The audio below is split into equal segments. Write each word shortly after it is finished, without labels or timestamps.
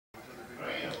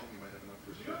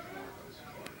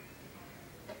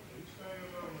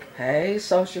Hey,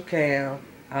 Social Cam.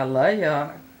 I love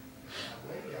y'all.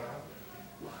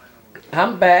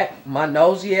 I'm back. My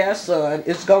nosy ass son.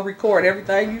 It's gonna record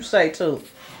everything you say too.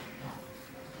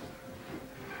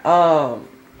 Um,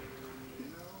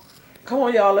 Come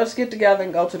on, y'all. Let's get together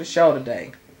and go to the show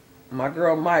today. My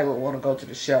girl Myra wanna go to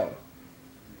the show.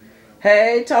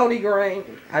 Hey, Tony Green.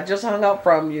 I just hung up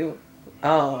from you.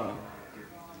 Um,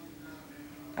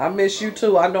 I miss you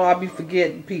too. I know I be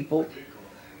forgetting people.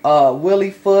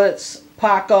 Willie Foots,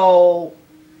 Paco,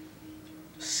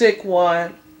 Sick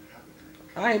One.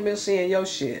 I ain't been seeing your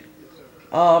shit.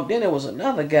 Then there was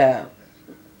another guy,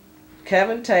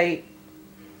 Kevin Tate,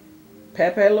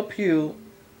 Pepe Le Pew,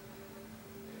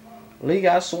 Lee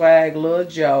Got Swag, Lil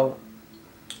Joe,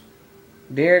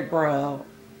 Derek Brown,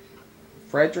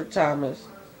 Frederick Thomas.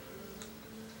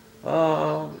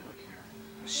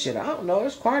 Shit, I don't know.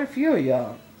 There's quite a few of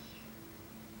y'all.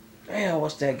 Damn,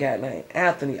 what's that guy name?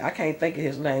 Anthony. I can't think of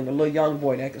his name. The little young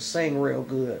boy that can sing real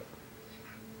good.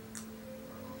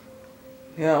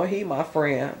 You know, he my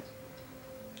friend.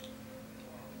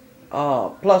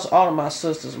 Plus all of my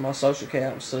sisters, my social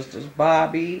camp sisters.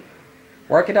 Bobby,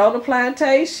 working on the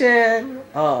plantation.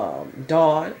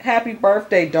 Dawn, happy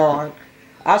birthday, Dawn.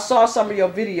 I saw some of your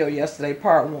video yesterday,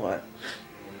 part 1.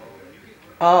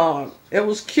 It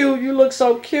was cute. You look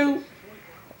so cute.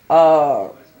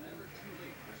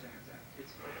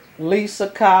 Lisa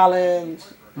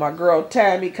Collins, my girl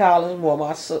Tammy Collins, well,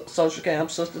 my social camp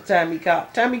sister Tammy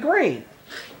Green.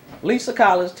 Lisa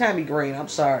Collins, Tammy Green, I'm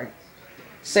sorry.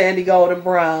 Sandy Golden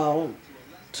Brown,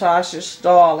 Tasha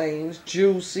Stallings,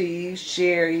 Juicy,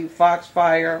 Sherry,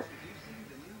 Foxfire.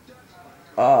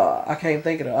 I can't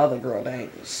think of the other girl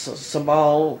name.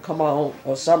 Simone, come on,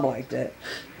 or something like that.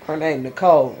 Her name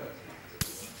Nicole.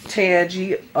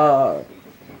 Tangy,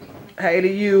 hey to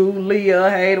you, Leah,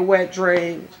 hey to Wet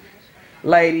Dreams.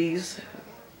 Ladies.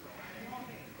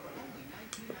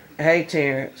 Hey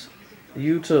Terrence.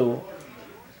 You too.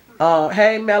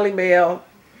 Hey Melly Mel.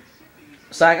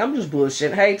 Sorry, I'm just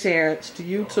bullshitting. Hey Terrence, to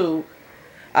you too.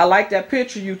 I like that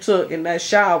picture you took in that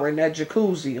shower, in that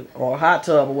jacuzzi, or hot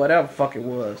tub, or whatever the fuck it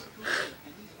was.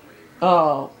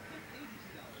 I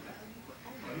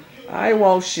ain't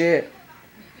want shit.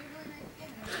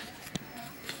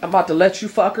 I'm about to let you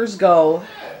fuckers go.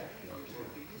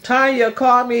 Tanya,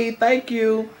 call me. Thank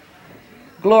you.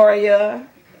 Gloria.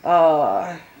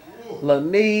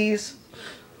 Lanise.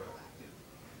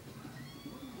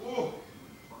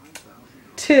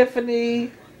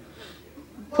 Tiffany.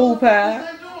 Pooh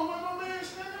Pie.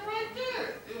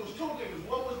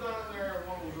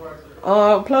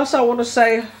 Plus I want to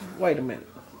say, wait a minute.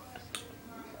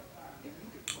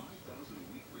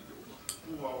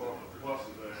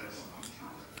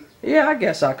 Yeah, I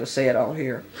guess I could say it on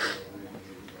here.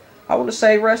 I want to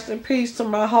say rest in peace to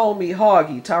my homie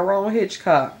Hoggy, Tyrone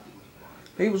Hitchcock.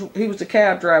 He was the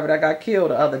cab driver that got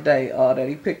killed the other day. That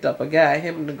he picked up a guy,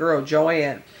 him and the girl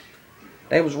Joanne.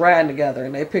 They was riding together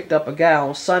and they picked up a guy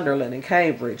on Sunderland in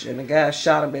Cambridge, and the guy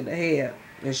shot him in the head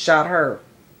and shot her.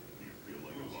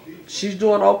 She's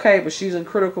doing okay, but she's in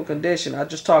critical condition. I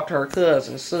just talked to her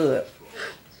cousin, Sud.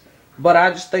 But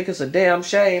I just think it's a damn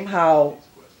shame how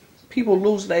people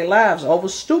lose their lives over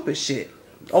stupid shit,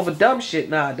 over dumb shit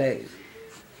nowadays.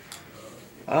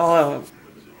 I've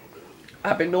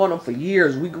been knowing him for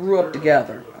years. We grew up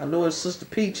together. I knew his sister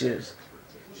Peaches,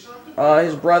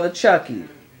 his brother Chucky.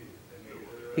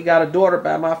 He got a daughter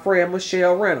by my friend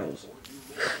Michelle Reynolds.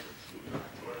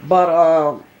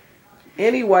 But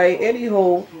anyway,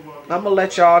 anywho, I'm gonna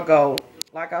let y'all go.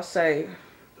 Like I say,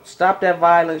 stop that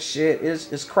violent shit.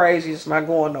 It's crazy. It's not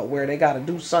going nowhere. They gotta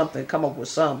do something, come up with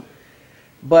something.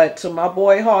 But to my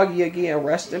boy Hoggy again,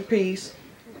 rest in peace.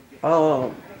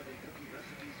 At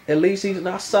least he's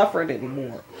not suffering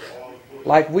anymore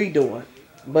like we doing.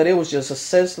 But it was just a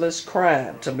senseless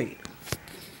crime to me.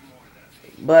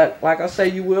 But like I say,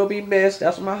 you will be missed.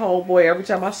 That's my homeboy. Every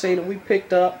time I see him, we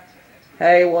picked up.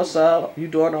 Hey, what's up? You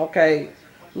doing okay?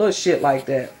 Little shit like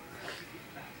that.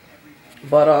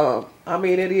 But I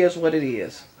mean, it is what it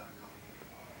is.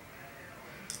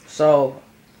 So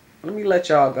let me let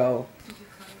y'all go.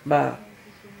 Bye.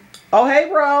 Oh, hey,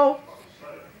 bro.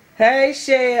 Hey,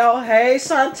 Shell. Hey,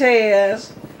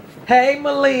 Santez. Hey,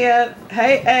 Malin.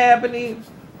 Hey, Ebony.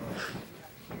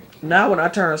 Now when I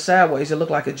turn sideways, it look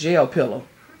like a jail pillow.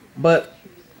 But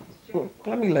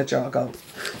let me let y'all go.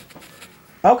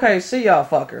 Okay, see y'all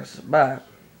fuckers. Bye.